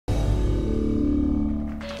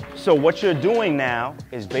So what you're doing now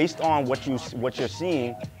is based on what you're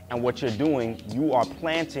seeing and what you're doing, you are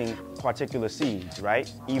planting particular seeds,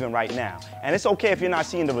 right? Even right now. And it's okay if you're not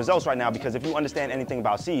seeing the results right now, because if you understand anything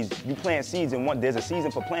about seeds, you plant seeds and there's a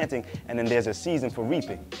season for planting and then there's a season for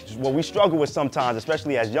reaping. What we struggle with sometimes,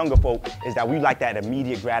 especially as younger folk, is that we like that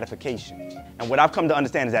immediate gratification. And what I've come to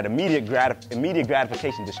understand is that immediate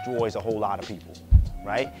gratification destroys a whole lot of people.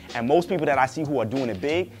 Right? And most people that I see who are doing it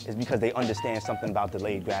big is because they understand something about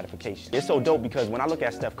delayed gratification. It's so dope because when I look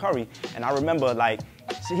at Steph Curry, and I remember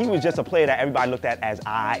he was just a player that everybody looked at as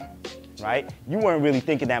right? You weren't really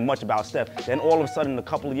thinking that much about Steph. Then all of a sudden, a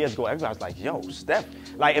couple of years ago, everybody was like, yo, Steph.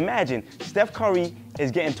 Like, imagine, Steph Curry is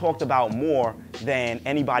getting talked about more than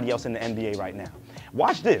anybody else in the NBA right now.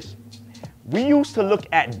 Watch this. We used to look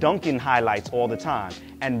at dunking highlights all the time.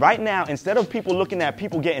 And right now, instead of people looking at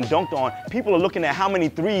people getting dunked on, people are looking at how many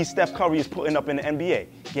threes Steph Curry is putting up in the NBA.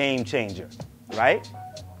 Game changer, right?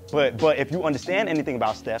 But if you understand anything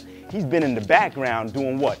about Steph, he's been in the background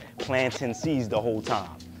doing what? Planting seeds the whole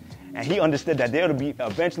time. And he understood that there would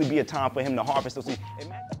eventually be a time for him to harvest those seeds.